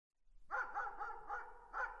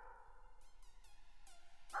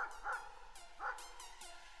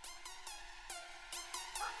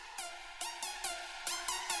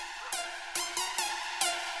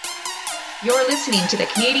You're listening to the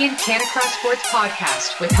Canadian Canicross Sports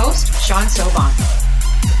Podcast with host Sean Sobon.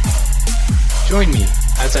 Join me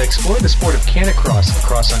as I explore the sport of Canicross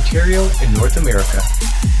across Ontario and North America.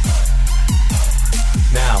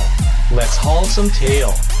 Now, let's haul some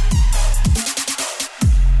tail.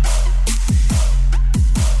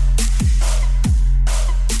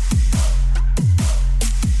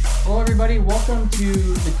 Hello everybody, welcome to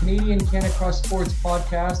the Canadian Canicross Sports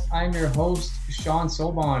Podcast. I'm your host, Sean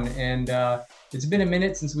Sobon, and it's been a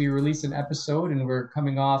minute since we released an episode, and we're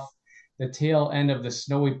coming off the tail end of the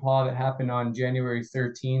snowy paw that happened on January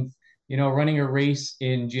 13th. You know, running a race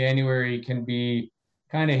in January can be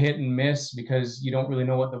kind of hit and miss because you don't really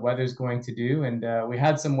know what the weather's going to do, and we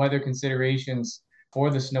had some weather considerations for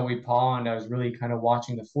the snowy paw, and I was really kind of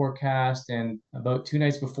watching the forecast. And about 2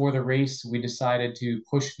 nights before the race, we decided to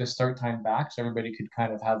push the start time back so everybody could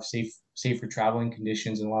kind of have safer traveling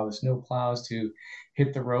conditions and allow the snow plows to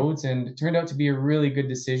hit the roads. And it turned out to be a really good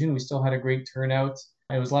decision. We still had a great turnout.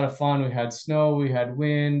 It was a lot of fun. We had snow, we had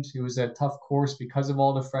wind. It was a tough course because of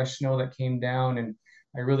all the fresh snow that came down. And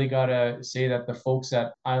I really got to say that the folks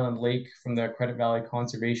at Island Lake from the Credit Valley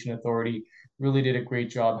Conservation Authority really did a great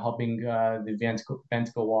job helping the event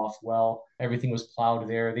go off well. Everything was plowed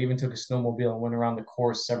there. They even took a snowmobile and went around the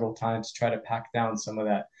course several times to try to pack down some of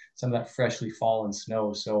that freshly fallen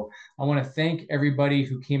snow. So I want to thank everybody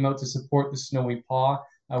who came out to support the snowy paw.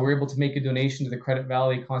 We were able to make a donation to the Credit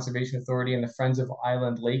Valley Conservation Authority and the Friends of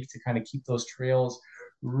Island Lake to kind of keep those trails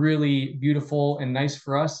really beautiful and nice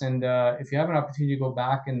for us. And if you have an opportunity to go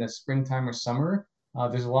back in the springtime or summer,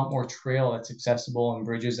 there's a lot more trail that's accessible and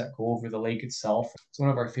bridges that go over the lake itself. It's one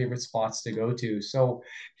of our favorite spots to go to. So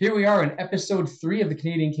here we are in episode 3 of the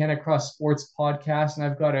Canadian Canicross Sports Podcast, and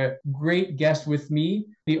I've got a great guest with me,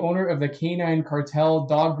 the owner of the Canine Cartel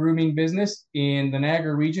dog grooming business in the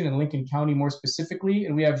Niagara region in Lincoln County more specifically.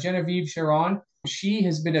 And we have Genevieve Charron. She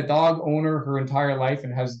has been a dog owner her entire life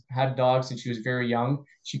and has had dogs since she was very young.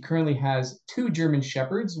 She currently has 2 German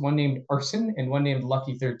Shepherds, one named Arson and one named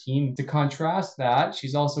Lucky 13. To contrast that,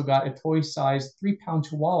 she's also got a toy-sized 3-pound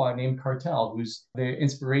Chihuahua named Cartel, who's the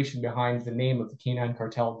inspiration behind the name of the Canine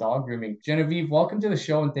Cartel dog grooming. Genevieve, welcome to the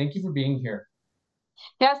show, and thank you for being here.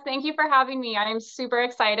 Yes, thank you for having me. I'm super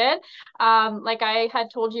excited. Like I had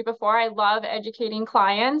told you before, I love educating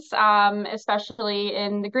clients, especially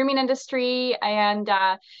in the grooming industry. And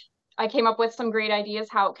I came up with some great ideas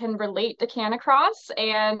how it can relate to Canicross.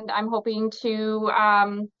 And I'm hoping to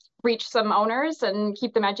reach some owners and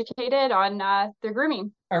keep them educated on their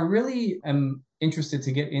grooming. I really am interested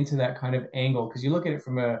to get into that kind of angle because you look at it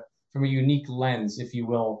from a unique lens, if you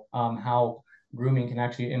will, how grooming can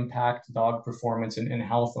actually impact dog performance and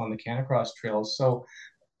health on the Canicross trails. So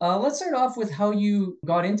let's start off with how you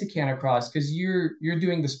got into Canicross, because you're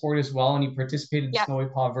doing the sport as well and you participated in Snowy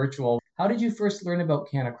Paw Virtual. How did you first learn about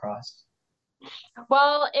Canicross?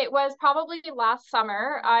 Well, it was probably last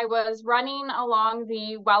summer. I was running along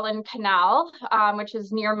the Welland Canal, which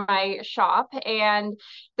is near my shop, and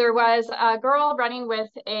there was a girl running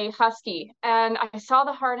with a husky, and I saw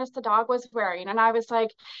the harness the dog was wearing, and I was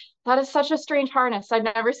like, that is such a strange harness. I've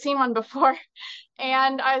never seen one before.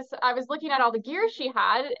 And I was looking at all the gear she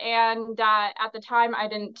had, and at the time I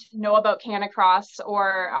didn't know about Canicross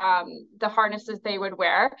or the harnesses they would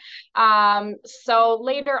wear. So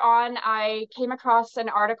later on, I came across an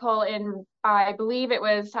article in, I believe it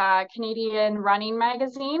was Canadian Running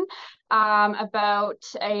Magazine, about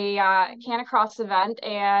a Canicross event,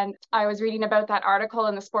 and I was reading about that article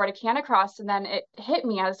in the sport of Canicross, and then it hit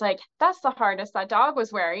me. I was like, that's the harness that dog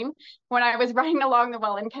was wearing when I was running along the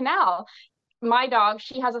Welland Canal. My dog,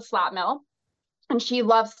 she has a slap mill and she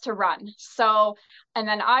loves to run. So, and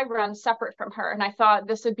then I run separate from her. And I thought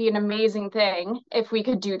this would be an amazing thing if we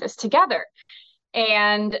could do this together.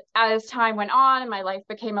 And as time went on and my life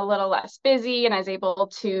became a little less busy and I was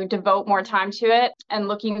able to devote more time to it and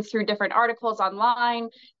looking through different articles online,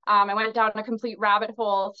 I went down a complete rabbit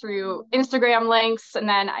hole through Instagram links, and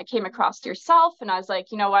then I came across yourself and I was like,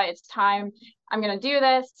 you know what, it's time. I'm going to do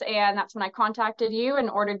this. And that's when I contacted you and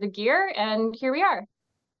ordered the gear, and here we are.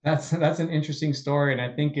 That's an interesting story. And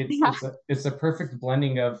I think it's a perfect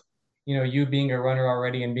blending of, you know, you being a runner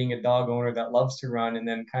already and being a dog owner that loves to run, and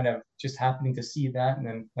then kind of just happening to see that. And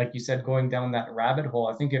then, like you said, going down that rabbit hole.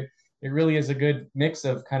 I think it really is a good mix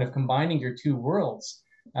of kind of combining your 2 worlds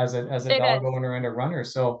as a dog owner and a runner.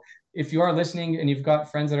 So if you are listening and you've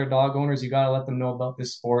got friends that are dog owners, you got to let them know about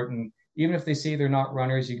this sport. And even if they say they're not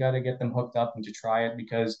runners, you got to get them hooked up and to try it,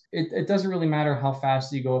 because it doesn't really matter how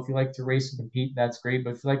fast you go. If you like to race and compete, that's great.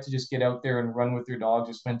 But if you like to just get out there and run with your dogs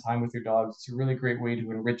or spend time with your dogs, it's a really great way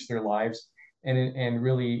to enrich their lives and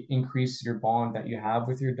really increase your bond that you have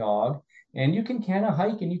with your dog. And you can kind of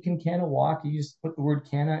hike and you can kind of walk. You just put the word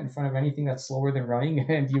canna in front of anything that's slower than running,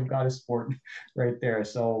 and you've got a sport right there.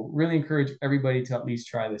 So really encourage everybody to at least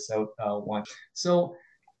try this out once. So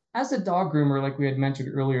as a dog groomer, like we had mentioned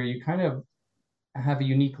earlier, you kind of have a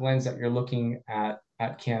unique lens that you're looking at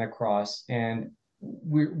Canicross, and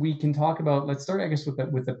we can talk about. Let's start, I guess,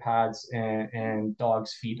 with the pads and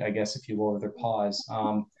dogs' feet, I guess, if you will, or their paws.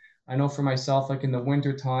 I know for myself, like in the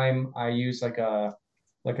winter time, I use like a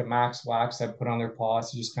max wax I put on their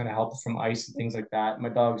paws to just kind of help from ice and things like that. My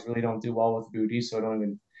dogs really don't do well with booties, so I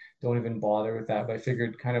don't even bother with that. But I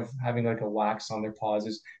figured kind of having like a wax on their paws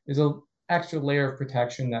is a extra layer of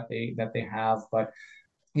protection that they have. But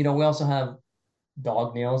we also have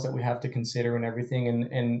dog nails that we have to consider and everything.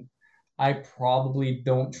 And I probably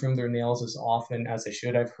don't trim their nails as often as I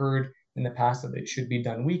should. I've heard in the past that it should be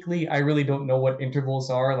done weekly. I really don't know what intervals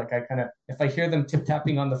are. Like I kind of, if I hear them tip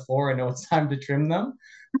tapping on the floor, I know it's time to trim them.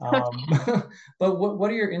 Um, but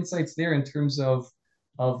what are your insights there in terms of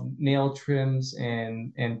nail trims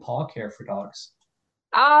and paw care for dogs?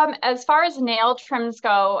 As far as nail trims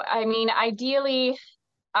go, I mean, ideally,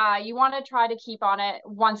 you want to try to keep on it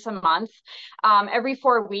once a month, every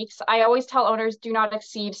 4 weeks. I always tell owners do not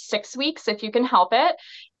exceed 6 weeks if you can help it.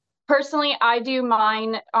 Personally, I do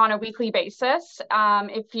mine on a weekly basis.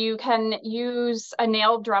 If you can use a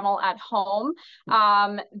nail Dremel at home,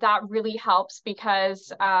 that really helps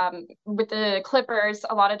because with the clippers,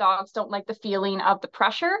 a lot of dogs don't like the feeling of the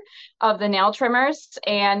pressure of the nail trimmers.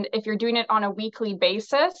 And if you're doing it on a weekly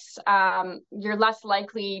basis, you're less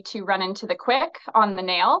likely to run into the quick on the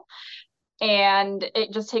nail. And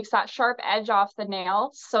it just takes that sharp edge off the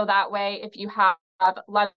nail. So that way, if you have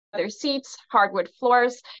leather seats, hardwood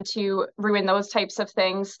floors, to ruin those types of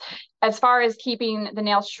things. As far as keeping the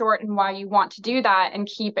nails short and why you want to do that and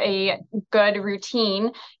keep a good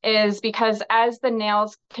routine is because as the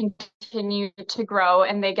nails continue to grow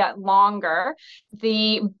and they get longer,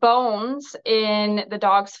 the bones in the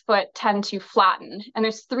dog's foot tend to flatten. And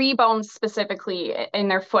there's 3 bones specifically in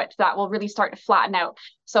their foot that will really start to flatten out.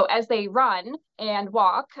 So as they run and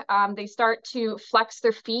walk, they start to flex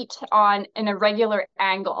their feet on an irregular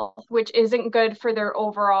angle, which isn't good for their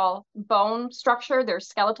overall bone structure, their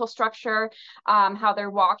skeletal structure, how they're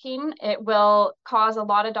walking. It will cause a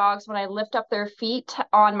lot of dogs, when I lift up their feet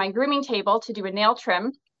on my grooming table to do a nail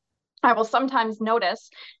trim, I will sometimes notice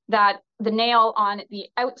that the nail on the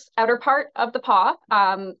outer part of the paw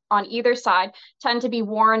on either side tend to be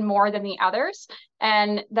worn more than the others.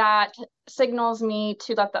 And that signals me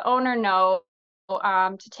to let the owner know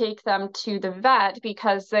to take them to the vet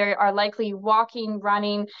because they are likely walking,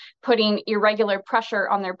 running, putting irregular pressure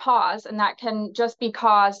on their paws, and that can just be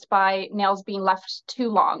caused by nails being left too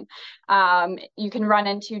long. You can run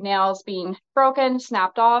into nails being broken,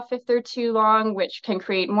 snapped off if they're too long, which can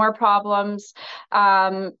create more problems,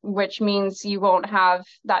 which means you won't have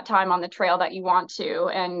that time on the trail that you want to,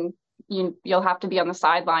 and you'll have to be on the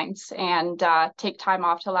sidelines and take time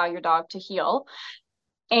off to allow your dog to heal.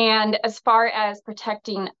 And as far as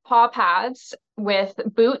protecting paw pads with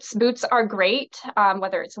boots, boots are great,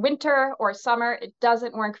 whether it's winter or summer. It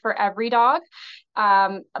doesn't work for every dog.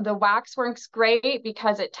 The wax works great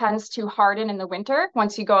because it tends to harden in the winter.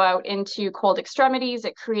 Once you go out into cold extremities,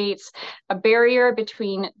 it creates a barrier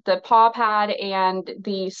between the paw pad and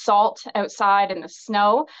the salt outside and the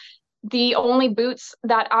snow. The only boots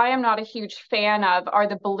that I am not a huge fan of are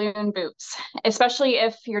the balloon boots, especially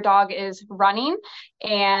if your dog is running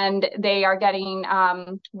and they are getting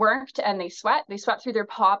worked and they sweat through their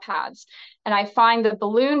paw pads. And I find the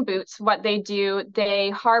balloon boots, what they do, they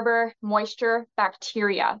harbor moisture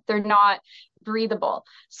bacteria. They're not breathable.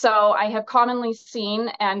 So I have commonly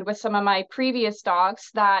seen, and with some of my previous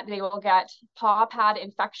dogs, that they will get paw pad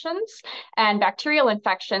infections and bacterial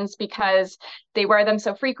infections because they wear them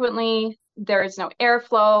so frequently. There is no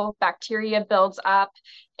airflow, bacteria builds up,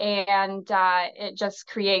 and it just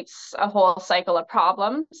creates a whole cycle of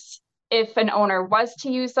problems. If an owner was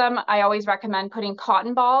to use them, I always recommend putting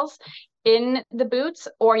cotton balls in the boots,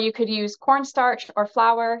 or you could use cornstarch or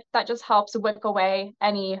flour. That just helps wick away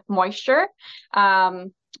any moisture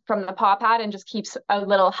from the paw pad and just keeps a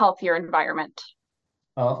little healthier environment.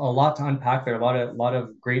 A lot to unpack there, a lot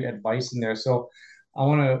of great advice in there. So I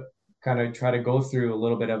want to kind of try to go through a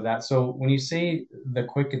little bit of that. So when you say the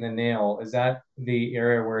quick in the nail, is that the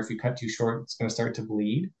area where if you cut too short, it's going to start to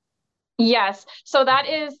bleed? Yes, so that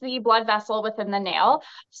is the blood vessel within the nail.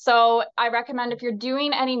 So I recommend if you're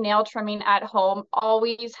doing any nail trimming at home,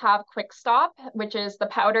 always have Quick Stop, which is the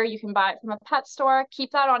powder. You can buy it from a pet store.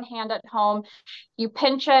 Keep that on hand at home. You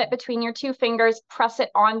pinch it between your 2 fingers, press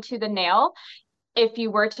it onto the nail. If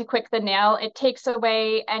you were to quick the nail, it takes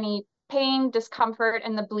away any pain, discomfort,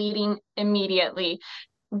 and the bleeding immediately.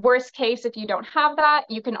 Worst case, if you don't have that,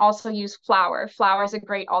 you can also use flour. Flour is a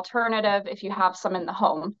great alternative if you have some in the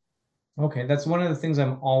home. Okay, that's one of the things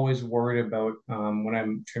I'm always worried about when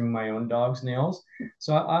I'm trimming my own dog's nails.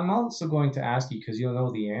 So I'm also going to ask you, because you'll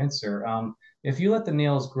know the answer. If you let the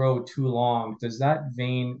nails grow too long, does that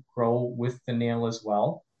vein grow with the nail as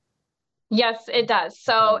well? Yes, it does. It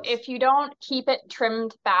So does. if you don't keep it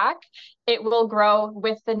trimmed back, it will grow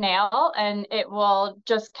with the nail and it will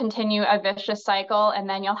just continue a vicious cycle. And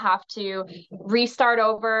then you'll have to restart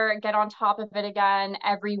over, get on top of it again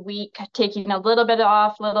every week, taking a little bit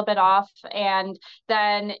off. And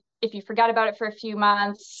then if you forget about it for a few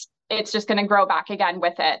months, it's just going to grow back again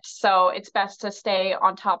with it. So it's best to stay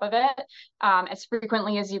on top of it as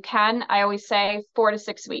frequently as you can. I always say 4 to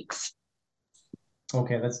 6 weeks.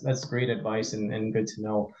 Okay, that's great advice and good to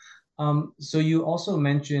know. So you also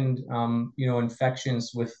mentioned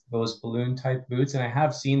infections with those balloon type boots, and I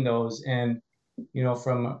have seen those. And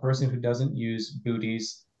from a person who doesn't use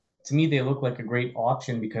booties, to me they look like a great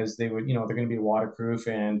option because they would, they're going to be waterproof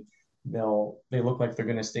and they look like they're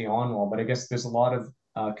going to stay on well. But I guess there's a lot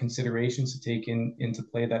of considerations to take into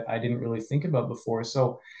play that I didn't really think about before.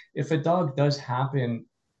 So if a dog does happen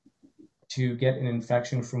to get an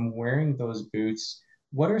infection from wearing those boots,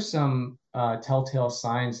 what are some telltale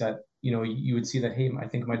signs that you would see that, hey, I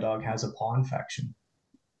think my dog has a paw infection?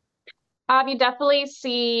 You definitely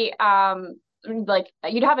see like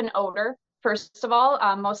you'd have an odor. First of all,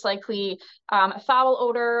 most likely a foul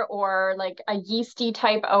odor or like a yeasty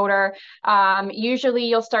type odor. Usually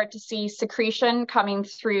you'll start to see secretion coming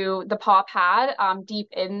through the paw pad, deep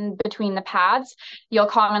in between the pads. You'll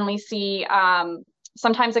commonly see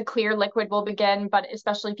sometimes a clear liquid will begin, but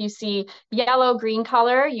especially if you see yellow, green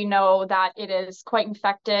color, you know that it is quite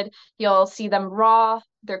infected. You'll see them raw,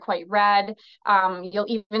 they're quite red. You'll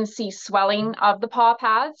even see swelling of the paw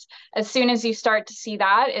pads. As soon as you start to see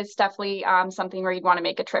that, it's definitely something where you'd want to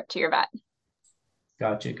make a trip to your vet.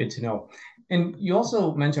 Gotcha. Good to know. And you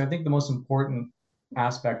also mentioned, I think the most important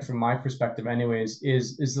aspect from my perspective anyways,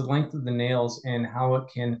 is the length of the nails and how it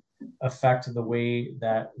can affect the way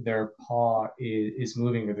that their paw is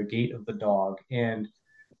moving or the gait of the dog. And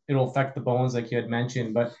it'll affect the bones like you had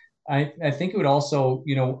mentioned. But I think it would also,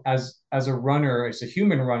 as a runner, as a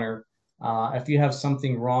human runner, if you have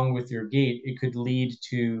something wrong with your gait, it could lead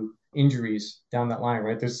to injuries down that line,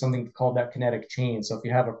 right? There's something called that kinetic chain. So if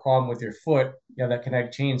you have a problem with your foot, you have that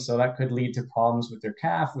kinetic chain. So that could lead to problems with your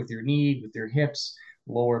calf, with your knee, with your hips,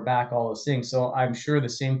 lower back, all those things. So I'm sure the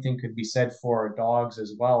same thing could be said for dogs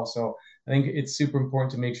as well. So I think it's super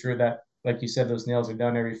important to make sure that, like you said, those nails are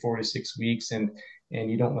done every 4 to 6 weeks and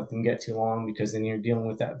you don't let them get too long because then you're dealing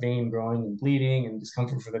with that vein growing and bleeding and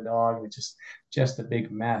discomfort for the dog and it's just a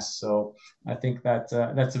big mess. So I think that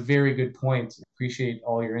that's a very good point. Appreciate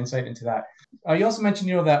all your insight into that. You also mentioned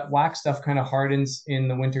that wax stuff kind of hardens in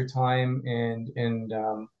the winter time and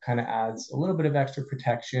kind of adds a little bit of extra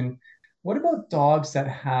protection. What about dogs that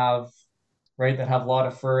have right that have a lot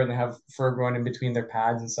of fur and they have fur growing in between their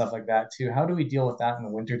pads and stuff like that too? How do we deal with that in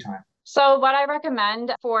the wintertime? So what I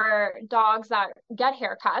recommend for dogs that get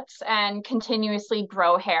haircuts and continuously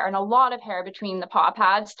grow hair and a lot of hair between the paw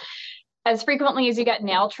pads, as frequently as you get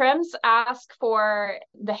nail trims, ask for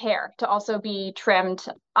the hair to also be trimmed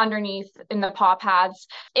underneath in the paw pads.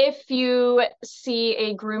 If you see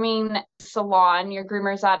a grooming salon, your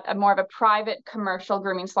groomer's at a more of a private commercial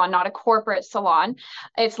grooming salon, not a corporate salon,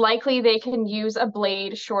 it's likely they can use a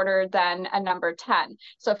blade shorter than a number 10.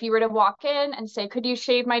 So if you were to walk in and say, could you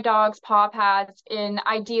shave my dog's paw pads in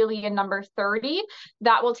ideally a number 30,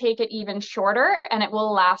 that will take it even shorter and it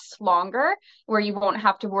will last longer where you won't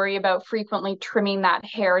have to worry about frequently trimming that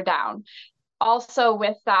hair down. Also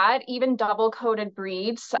with that, even double coated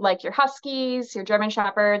breeds like your Huskies, your German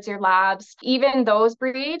Shepherds, your Labs, even those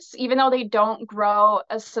breeds, even though they don't grow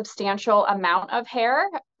a substantial amount of hair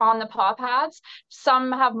on the paw pads,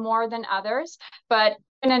 some have more than others, but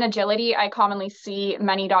in agility, I commonly see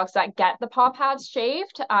many dogs that get the paw pads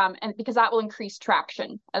shaved, and because that will increase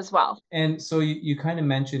traction as well. And so you kind of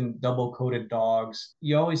mentioned double coated dogs.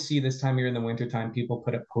 You always see this time of year in the wintertime, people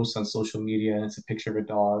put up posts on social media and it's a picture of a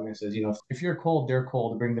dog and it says, if you're cold, they're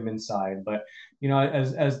cold, bring them inside. But,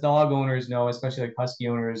 as dog owners know, especially like husky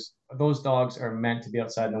owners, those dogs are meant to be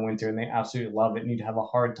outside in the winter and they absolutely love it. And you'd have a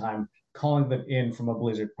hard time calling them in from a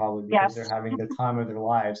blizzard probably because they're having the time of their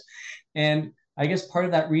lives. And I guess part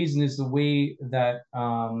of that reason is the way that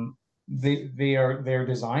they're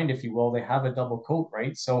designed, if you will. They have a double coat,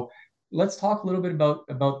 right? So let's talk a little bit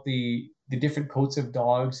about the different coats of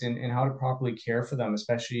dogs and how to properly care for them,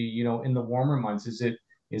 especially in the warmer months. Is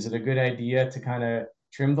it a good idea to kind of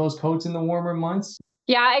trim those coats in the warmer months?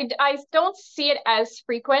 Yeah, I don't see it as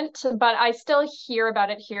frequent, but I still hear about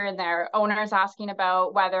it here and there. Owners asking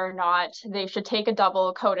about whether or not they should take a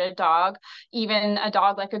double coated dog, even a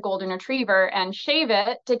dog like a golden retriever, and shave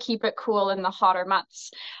it to keep it cool in the hotter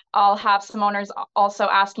months. I'll have some owners also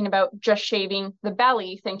asking about just shaving the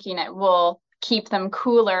belly, thinking it will keep them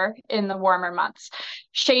cooler in the warmer months.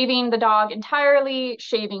 Shaving the dog entirely,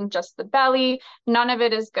 shaving just the belly, none of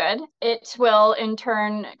it is good. It will in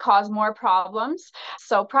turn cause more problems.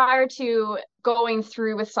 So prior to going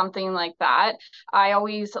through with something like that, I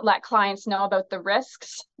always let clients know about the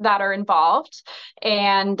risks that are involved.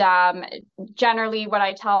 And generally, what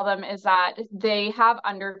I tell them is that they have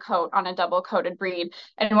undercoat on a double coated breed.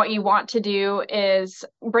 And what you want to do is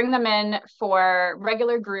bring them in for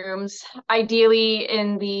regular grooms. Ideally,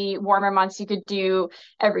 in the warmer months, you could do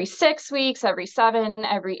every 6 weeks, every 7,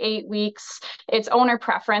 every 8 weeks. It's owner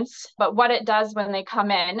preference. But what it does when they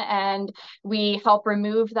come in and we help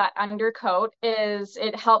remove that undercoat is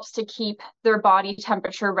it helps to keep their body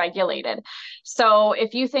temperature regulated. So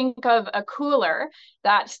if you think of a cooler,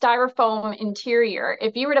 that styrofoam interior,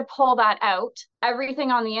 if you were to pull that out,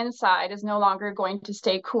 everything on the inside is no longer going to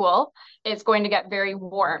stay cool. It's going to get very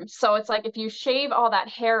warm. So it's like if you shave all that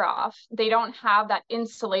hair off, they don't have that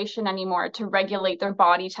insulation anymore to regulate their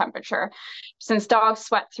body temperature. Since dogs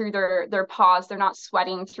sweat through their paws, they're not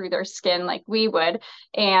sweating through their skin like we would.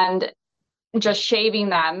 And just shaving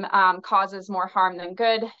them causes more harm than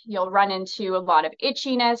good. You'll run into a lot of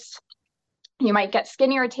itchiness. You might get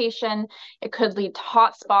skin irritation. It could lead to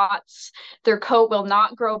hot spots. Their coat will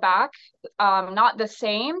not grow back, not the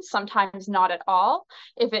same, sometimes not at all.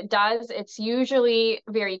 If it does, it's usually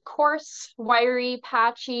very coarse, wiry,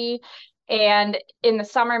 patchy. And in the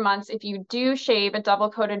summer months, if you do shave a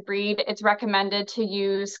double coated breed, it's recommended to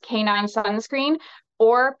use canine sunscreen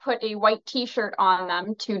or put a white t-shirt on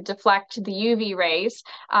them to deflect the UV rays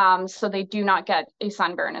so they do not get a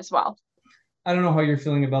sunburn as well. I don't know how you're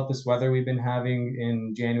feeling about this weather we've been having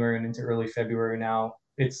in January and into early February now.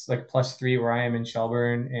 It's like +3 where I am in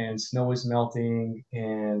Shelburne, and snow is melting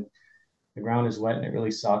and the ground is wet and it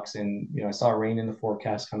really sucks. And I saw rain in the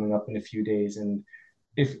forecast coming up in a few days. And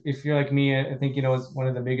if you're like me, I think it's one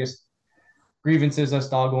of the biggest grievances us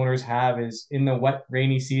dog owners have is in the wet,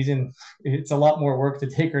 rainy season. It's a lot more work to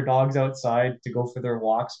take our dogs outside to go for their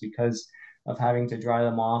walks because of having to dry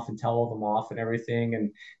them off and towel them off and everything.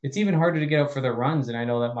 And it's even harder to get out for their runs. And I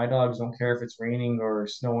know that my dogs don't care if it's raining or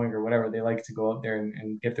snowing or whatever. They like to go out there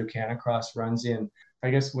and get their Canicross runs in. I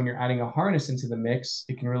guess when you're adding a harness into the mix,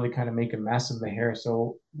 it can really kind of make a mess of the hair.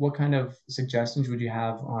 So what kind of suggestions would you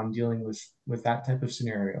have on dealing with that type of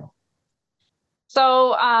scenario?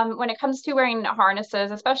 So when it comes to wearing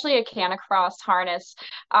harnesses, especially a Canicross harness,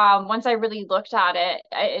 once I really looked at it,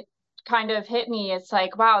 it kind of hit me. It's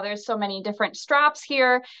like, wow, there's so many different straps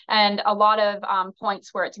here and a lot of points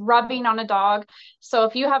where it's rubbing on a dog. So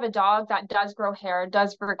if you have a dog that does grow hair,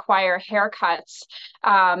 does require haircuts,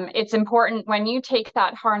 it's important when you take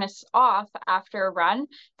that harness off after a run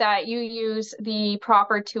that you use the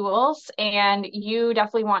proper tools, and you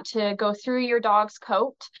definitely want to go through your dog's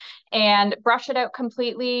coat and brush it out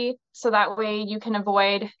completely so that way you can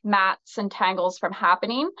avoid mats and tangles from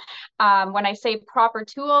happening. When I say proper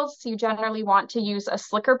tools, you generally want to use a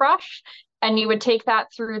slicker brush, and you would take that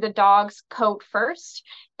through the dog's coat first,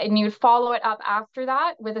 and you'd follow it up after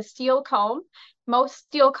that with a steel comb. Most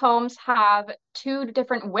steel combs have 2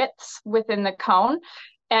 different widths within the cone,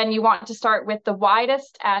 and you want to start with the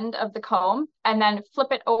widest end of the comb and then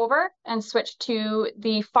flip it over and switch to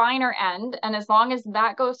the finer end. And as long as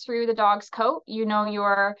that goes through the dog's coat,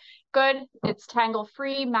 you're good. It's tangle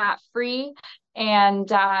free, mat free. And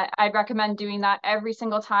I'd recommend doing that every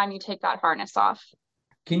single time you take that harness off.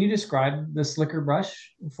 Can you describe the slicker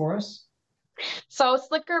brush for us? So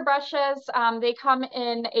slicker brushes, they come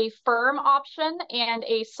in a firm option and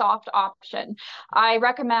a soft option. I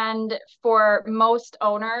recommend for most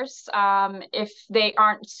owners, if they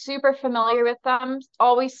aren't super familiar with them,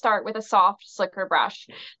 always start with a soft slicker brush.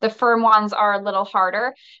 The firm ones are a little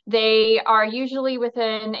harder. They are usually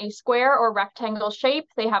within a square or rectangle shape.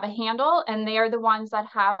 They have a handle, and they are the ones that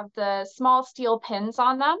have the small steel pins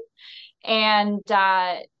on them. And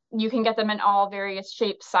you can get them in all various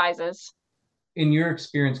shapes, sizes. In your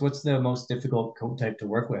experience, what's the most difficult coat type to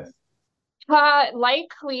work with?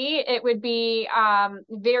 Likely it would be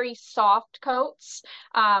very soft coats.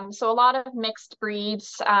 So a lot of mixed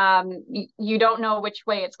breeds, you don't know which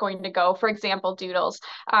way it's going to go. For example, doodles.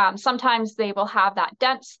 Sometimes they will have that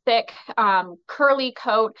dense, thick, curly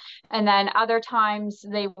coat, and then other times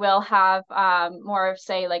they will have more of,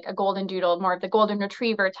 say, like a golden doodle, more of the golden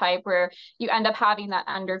retriever type, where you end up having that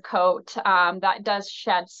undercoat that does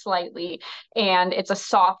shed slightly, and it's a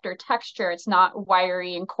softer texture. It's not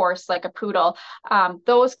wiry and coarse like a poodle.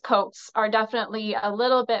 Those coats are definitely a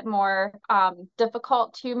little bit more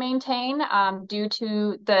difficult to maintain due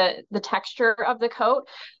to the texture of the coat,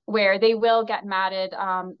 where they will get matted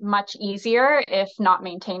much easier if not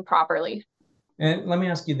maintained properly. And let me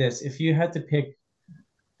ask you this: if you had to pick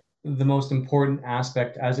the most important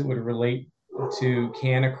aspect as it would relate to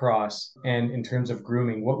Canicross and in terms of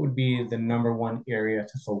grooming, what would be the number one area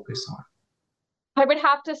to focus on? I would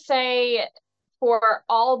have to say for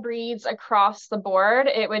all breeds across the board,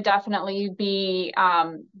 it would definitely be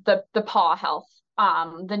the paw health,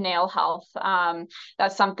 the nail health.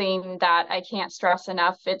 That's something that I can't stress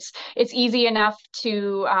enough. It's easy enough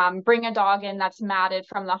to bring a dog in that's matted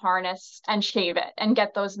from the harness and shave it and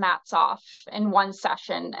get those mats off in one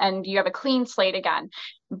session, and you have a clean slate again.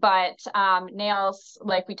 But nails,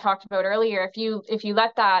 like we talked about earlier, if you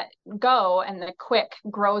let that go and the quick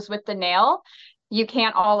grows with the nail, you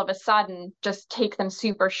can't all of a sudden just take them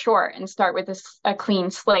super short and start with a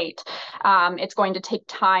clean slate. It's going to take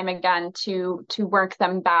time again to work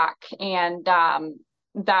them back, and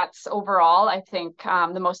that's overall, I think,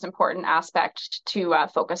 the most important aspect to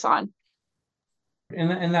focus on.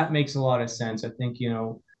 And that makes a lot of sense. I think,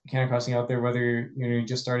 canicrossing out there, whether you're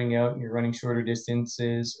just starting out and you're running shorter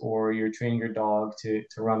distances, or you're training your dog to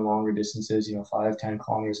run longer distances, 5, 10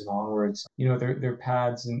 kilometers and onwards, their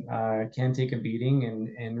pads and can take a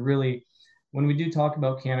beating. And really, when we do talk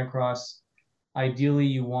about canicross, ideally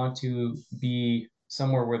you want to be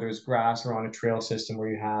somewhere where there's grass or on a trail system where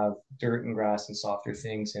you have dirt and grass and softer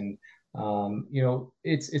things. And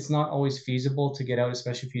it's not always feasible to get out,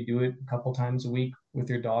 especially if you do it a couple times a week with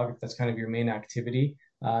your dog, if that's kind of your main activity.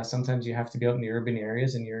 Sometimes you have to be out in the urban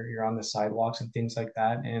areas and you're on the sidewalks and things like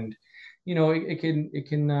that. And it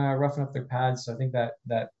can roughen up their pads. So I think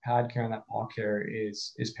that pad care and that paw care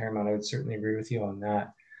is paramount. I would certainly agree with you on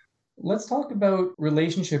that. Let's talk about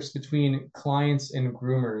relationships between clients and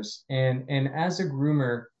groomers. And as a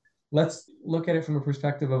groomer, let's look at it from a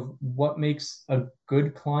perspective of what makes a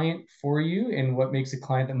good client for you and what makes a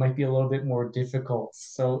client that might be a little bit more difficult.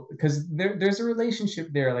 So, because there's a relationship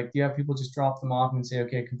there. Like, do you have people just drop them off and say,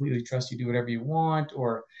 okay, I completely trust you, do whatever you want?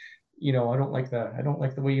 Or, I don't like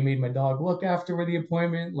the way you made my dog look after the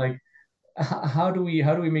appointment. Like, how do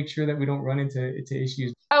we make sure that we don't run into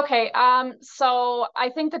issues? Okay, so I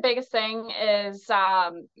think the biggest thing is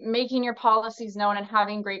making your policies known and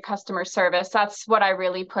having great customer service. That's what I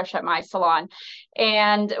really push at my salon.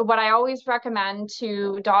 And what I always recommend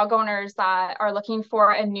to dog owners that are looking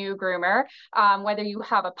for a new groomer, whether you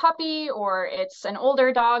have a puppy or it's an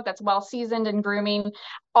older dog that's well seasoned in grooming,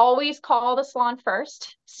 always call the salon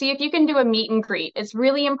first. See if you can do a meet and greet. It's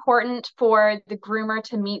really important for the groomer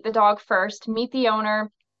to meet the dog first, meet the owner.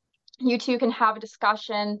 You two can have a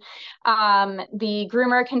discussion. The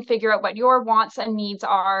groomer can figure out what your wants and needs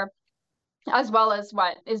are, as well as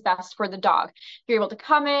what is best for the dog. You're able to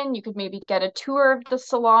come in, you could maybe get a tour of the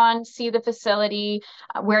salon, see the facility,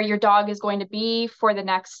 where your dog is going to be for the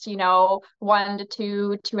next, 1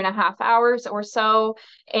 to 2.5 hours or so.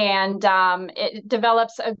 And it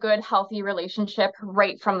develops a good, healthy relationship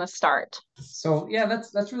right from the start. So yeah,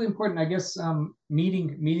 that's really important. I guess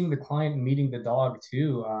meeting the client and meeting the dog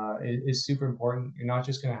too is super important. You're not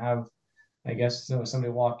just going to have, I guess,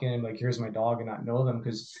 somebody walk in and like, here's my dog, and not know them,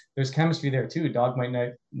 because there's chemistry there too. Dog might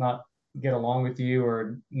not get along with you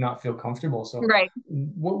or not feel comfortable. So right.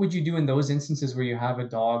 What would you do in those instances where you have a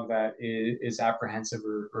dog that is apprehensive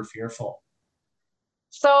or fearful?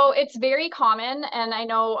 So it's very common, and I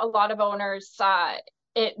know a lot of owners,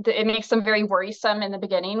 it makes them very worrisome in the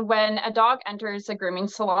beginning. When a dog enters a grooming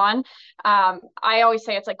salon, I always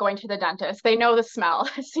say it's like going to the dentist. They know the smell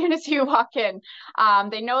as soon as you walk in.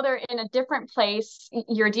 They know they're in a different place.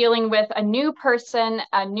 You're dealing with a new person,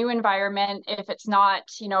 a new environment. If it's not,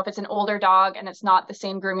 if it's an older dog and it's not the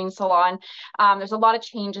same grooming salon, there's a lot of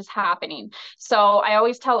changes happening. So I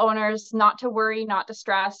always tell owners not to worry, not to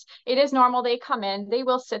stress. It is normal. They come in, they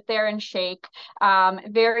will sit there and shake.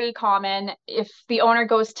 Very common. If the owner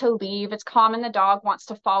goes to leave, it's common the dog wants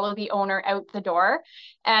to follow the owner out the door.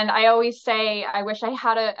 And I always say, I wish I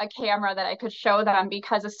had a camera that I could show them,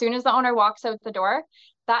 because as soon as the owner walks out the door,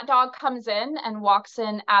 that dog comes in and walks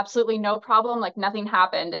in absolutely no problem, like nothing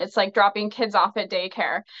happened. It's like dropping kids off at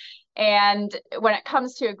daycare. And when it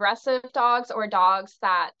comes to aggressive dogs or dogs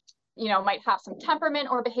that, you know, might have some temperament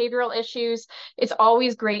or behavioral issues, it's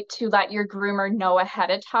always great to let your groomer know ahead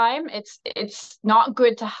of time. It's not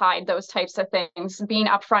good to hide those types of things. Being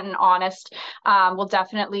upfront and honest will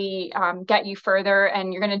definitely get you further,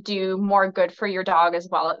 and you're going to do more good for your dog as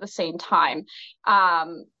well at the same time.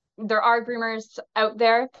 There are groomers out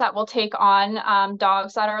there that will take on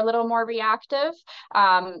dogs that are a little more reactive.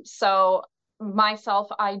 So myself,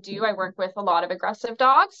 I work with a lot of aggressive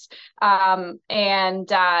dogs.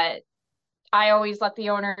 And I always let the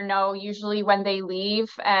owner know, usually when they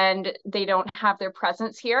leave and they don't have their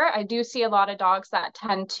presence here. I do see a lot of dogs that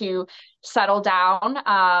tend to settle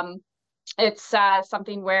down. It's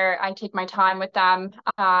something where I take my time with them.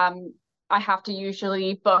 I have to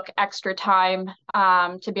usually book extra time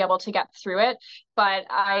to be able to get through it. But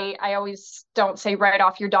I always don't say write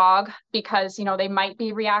off your dog because, you know, they might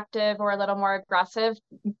be reactive or a little more aggressive.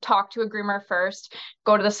 Talk to a groomer first,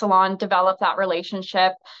 go to the salon, develop that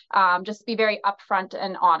relationship. Just be very upfront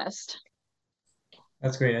and honest.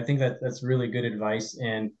 That's great. I think that's really good advice.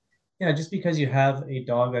 And yeah, just because you have a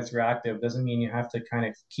dog that's reactive doesn't mean you have to kind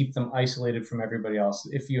of keep them isolated from everybody else.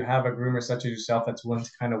 If you have a groomer such as yourself that's willing to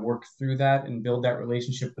kind of work through that and build that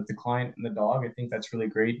relationship with the client and the dog, I think that's really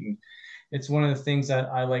great. And it's one of the things that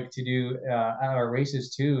I like to do at our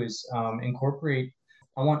races too, is incorporate.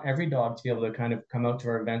 I want every dog to be able to kind of come out to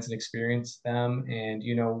our events and experience them. And,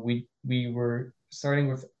 you know, we were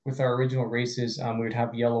starting with our original races. We would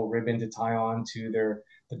have yellow ribbon to tie on to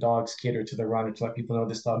the dog's kid or to the runner to let people know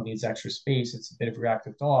this dog needs extra space. It's a bit of a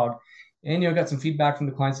reactive dog. And, you know, got some feedback from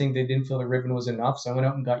the client saying they didn't feel the ribbon was enough. So I went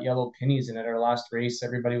out and got yellow pennies. And at our last race,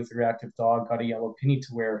 everybody with a reactive dog got a yellow penny to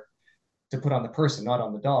wear, to put on the person, not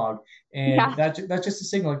on the dog. And Yeah. that's just a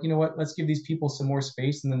signal, like, you know what, let's give these people some more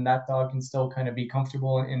space, and then that dog can still kind of be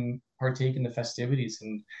comfortable and partake in the festivities.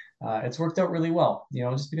 And it's worked out really well. You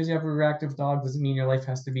know, just because you have a reactive dog doesn't mean your life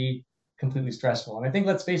has to be completely stressful. And I think,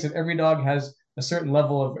 let's face it, every dog has a certain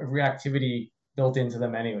level of reactivity built into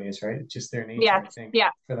them anyways, right? It's just their nature, Yeah. I think,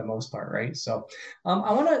 Yeah. for the most part, right? So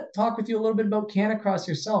I want to talk with you a little bit about Canicross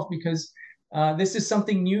yourself, because this is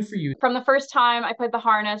something new for you. From the first time I put the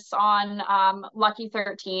harness on Lucky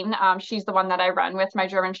 13, she's the one that I run with, my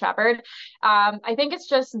German Shepherd. I think it's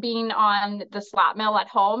just being on the slap mill at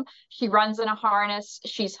home. She runs in a harness.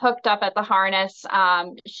 She's hooked up at the harness.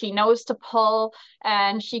 She knows to pull,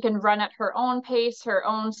 and she can run at her own pace, her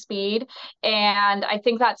own speed. And I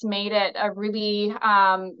think that's made it a really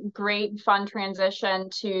great, fun transition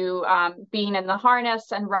to being in the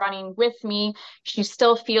harness and running with me. She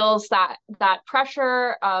still feels that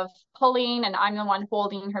pressure of pulling, and I'm the one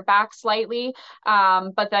holding her back slightly.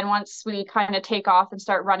 But then once we kind of take off and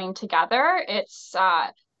start running together, it's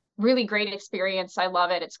really great experience. I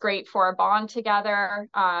love it. It's great for a bond together.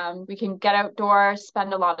 We can get outdoors,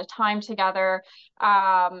 spend a lot of time together.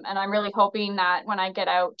 And I'm really hoping that when I get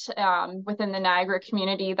out within the Niagara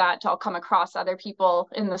community, that I'll come across other people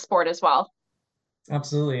in the sport as well.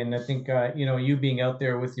 Absolutely. And I think, you know, you being out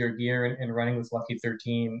there with your gear and running with Lucky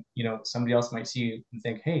 13, you know, somebody else might see you and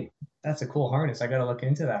think, hey, that's a cool harness. I got to look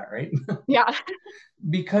into that, right? Yeah.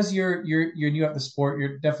 Because you're new at the sport,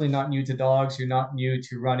 you're definitely not new to dogs. You're not new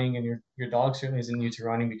to running, and your dog certainly isn't new to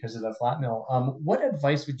running because of the flat mill. What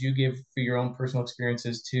advice would you give for your own personal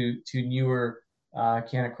experiences to newer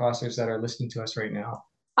Canicrossers that are listening to us right now?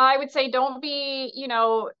 I would say don't be, you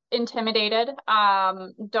know, intimidated.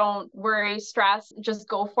 Don't worry, stress, just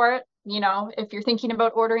go for it. You know, if you're thinking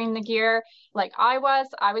about ordering the gear like I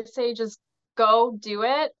would say just go do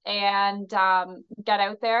it and get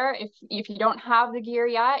out there. If you don't have the gear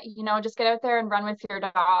yet, you know, just get out there and run with your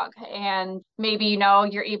dog. And maybe, you know,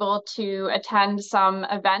 you're able to attend some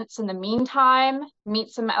events in the meantime, meet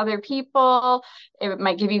some other people. It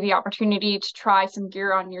might give you the opportunity to try some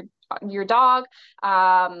gear on your dog.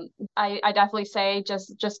 I definitely say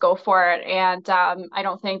just go for it. And I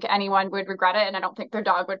don't think anyone would regret it, and I don't think their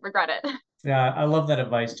dog would regret it. Yeah, I love that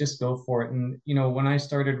advice. Just go for it. And, you know, when I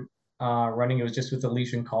started running, it was just with a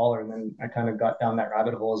leash and collar. And then I kind of got down that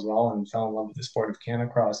rabbit hole as well and fell in love with the sport of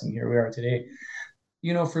Canicross. And here we are today.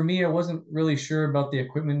 You know, for me, I wasn't really sure about the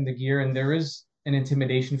equipment and the gear. And there is an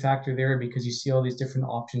intimidation factor there because you see all these different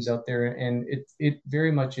options out there. And it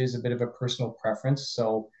very much is a bit of a personal preference.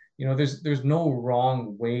 So, you know, there's no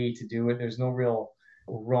wrong way to do it. There's no real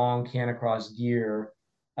wrong Canicross gear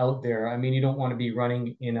out there. I mean, you don't want to be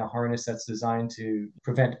running in a harness that's designed to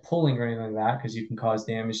prevent pulling or anything like that because you can cause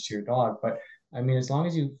damage to your dog. But I mean, as long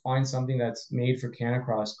as you find something that's made for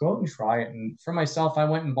Canicross, go out and try it. And for myself, I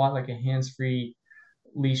went and bought like a hands-free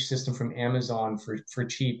leash system from Amazon for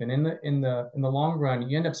cheap. And in the long run,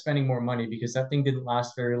 you end up spending more money because that thing didn't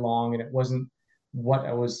last very long and it wasn't what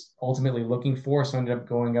I was ultimately looking for. So I ended up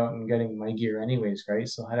going out and getting my gear anyways, right?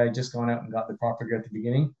 So had I just gone out and got the proper gear at the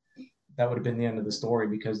beginning, that would have been the end of the story,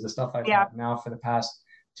 because the stuff I've had now for the past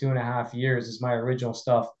 2.5 years is my original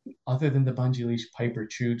stuff, other than the bungee leash Piper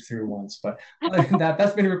chewed through once. But other than that,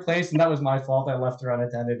 that's been replaced, and that was my fault. I left her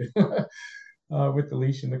unattended with the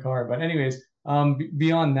leash in the car. But anyways,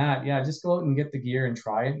 beyond that, yeah, just go out and get the gear and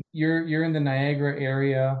try it. You're in the Niagara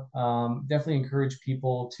area. Definitely encourage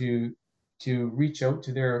people to reach out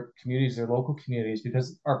to their communities, their local communities,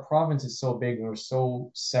 because our province is so big and we're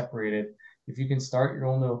so separated. If you can start your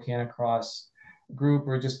own little Canicross group,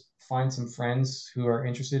 or just find some friends who are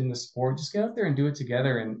interested in the sport, just get out there and do it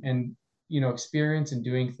together, and experience in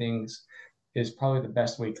doing things is probably the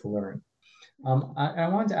best way to learn. I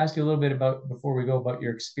wanted to ask you a little bit about, before we go, about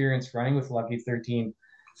your experience running with Lucky 13.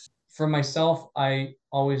 For myself, I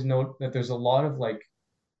always note that there's a lot of like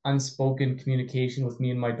unspoken communication with me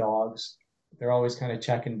and my dogs. They're always kind of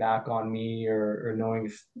checking back on me, or knowing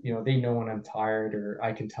if, they know when I'm tired, or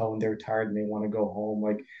I can tell when they're tired and they want to go home.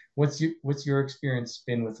 Like, what's your experience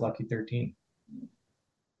been with Lucky 13?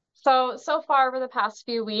 So far over the past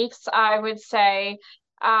few weeks, I would say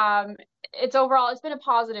it's been a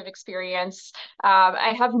positive experience.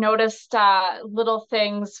 I have noticed little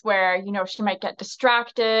things where, she might get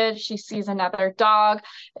distracted. She sees another dog.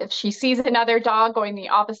 If she sees another dog going the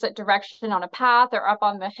opposite direction on a path or up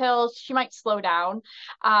on the hills, she might slow down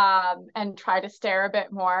and try to stare a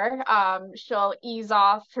bit more. She'll ease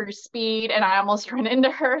off her speed, and I almost run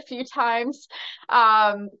into her a few times.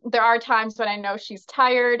 There are times when I know she's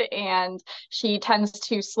tired and she tends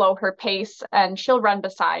to slow her pace, and she'll run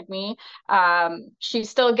beside me. She's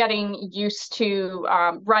still getting used to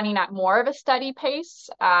running at more of a steady pace.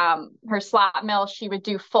 Her slat mill, she would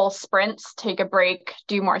do full sprints, take a break,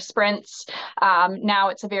 do more sprints. Now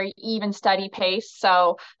it's a very even, steady pace.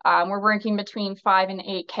 So we're working between 5 and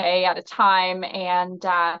 8K at a time. And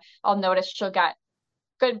I'll notice she'll get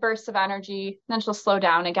good bursts of energy, then she'll slow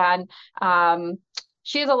down again.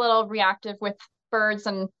 She's a little reactive with birds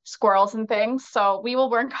and squirrels and things, so we will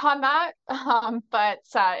work on that. But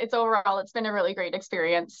it's been a really great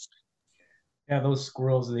experience. Yeah, those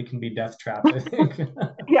squirrels, they can be death traps, I think.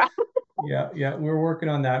 Yeah. Yeah, we're working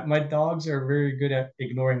on that. My dogs are very good at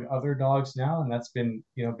ignoring other dogs now, and that's been,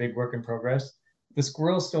 big work in progress. The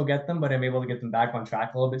squirrels still get them, but I'm able to get them back on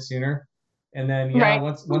track a little bit sooner. And then, right.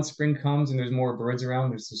 once spring comes and there's more birds around,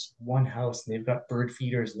 there's this one house and they've got bird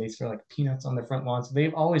feeders and they throw like peanuts on their front lawn. So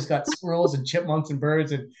they've always got squirrels and chipmunks and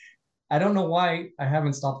birds. And I don't know why I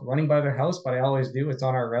haven't stopped running by their house, but I always do. It's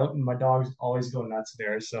on our route, and my dogs always go nuts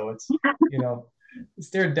there. So it's, it's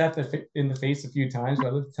their death in the face a few times, but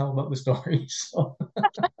I love to tell about the story. So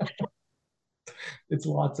it's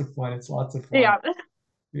lots of fun. Yeah.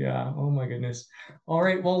 Yeah. Oh my goodness. All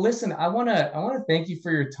right. Well, listen, I want to thank you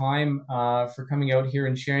for your time, for coming out here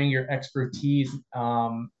and sharing your expertise,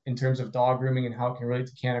 in terms of dog grooming and how it can relate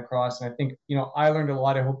to Canicross. And I think, I learned a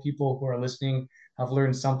lot. I hope people who are listening have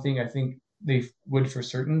learned something. I think they would, for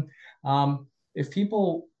certain. If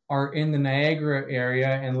people are in the Niagara area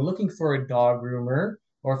and looking for a dog groomer,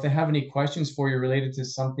 or if they have any questions for you related to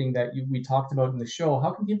something that we talked about in the show,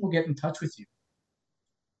 how can people get in touch with you?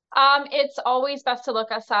 It's always best to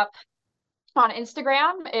look us up on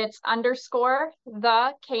Instagram. It's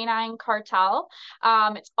 _the Canine Cartel.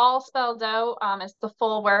 It's all spelled out as the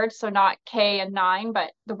full word, so not K and 9,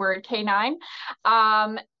 but the word K9.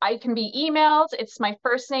 I can be emailed. It's my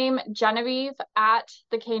first name, Genevieve, at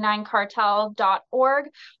thecaninecartel.org,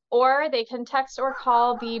 or they can text or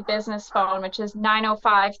call the business phone, which is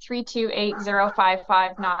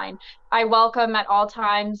 905-328-0559. I welcome at all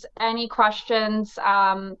times any questions,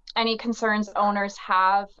 any concerns owners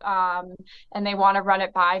have, and they want to run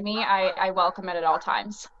it by me. I welcome it at all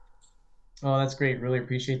times. Oh, that's great. Really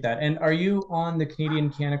appreciate that. And are you on the Canadian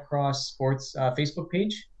Canicross Sports Facebook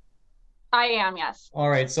page? I am, yes. All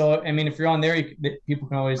right. So, I mean, if you're on there, people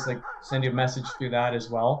can always send you a message through that as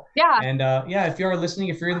well. Yeah. And if you are listening,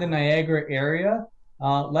 if you're in the Niagara area,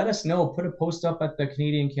 let us know. Put a post up at the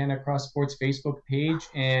Canadian Canicross Sports Facebook page,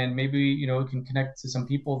 and maybe, we can connect to some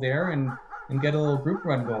people there and get a little group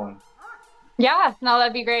run going. Yeah, no,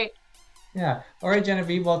 that'd be great. Yeah. All right,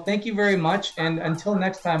 Genevieve. Well, thank you very much. And until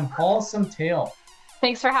next time, haul some tail.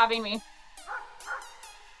 Thanks for having me.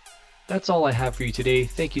 That's all I have for you today.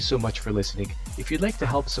 Thank you so much for listening. If you'd like to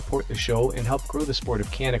help support the show and help grow the sport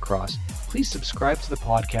of Canicross, please subscribe to the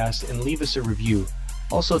podcast and leave us a review.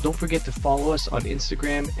 Also, don't forget to follow us on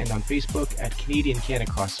Instagram and on Facebook at Canadian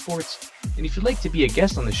Canicross Sports. And if you'd like to be a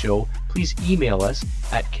guest on the show, please email us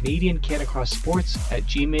at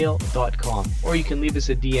canadiancanicrosssports@gmail.com, or you can leave us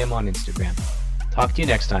a DM on Instagram. Talk to you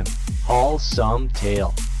next time. Haul some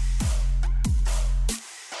tail.